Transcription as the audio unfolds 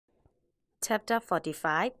Chapter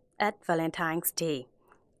 45 at Valentine's Day.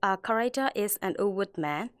 Our character is an old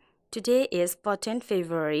man. Today is 14th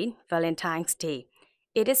February, Valentine's Day.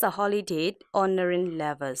 It is a holiday honoring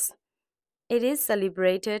lovers. It is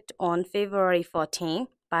celebrated on February 14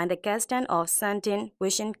 by the custom of sending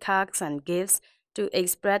wishing cards and gifts to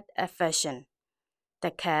express affection. The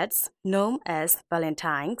cards, known as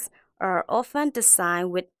Valentines, are often designed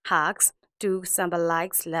with hearts to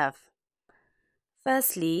symbolize love.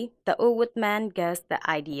 Firstly, the old man gets the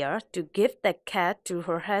idea to give the card to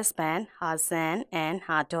her husband, her son, and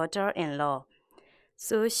her daughter-in-law.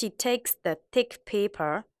 So she takes the thick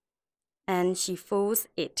paper and she folds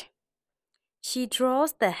it. She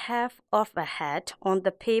draws the half of a hat on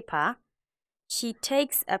the paper. She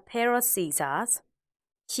takes a pair of scissors.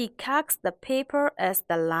 She cuts the paper as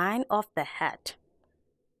the line of the hat.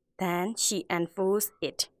 Then she unfolds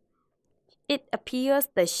it. It appears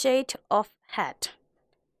the shade of hat.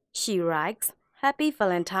 She writes Happy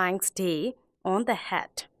Valentine's Day on the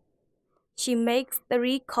hat. She makes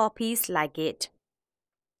 3 copies like it.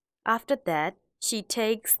 After that, she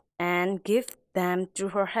takes and gives them to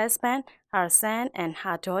her husband, her son, and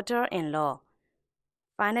her daughter-in-law.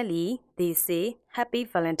 Finally, they say Happy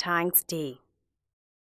Valentine's Day.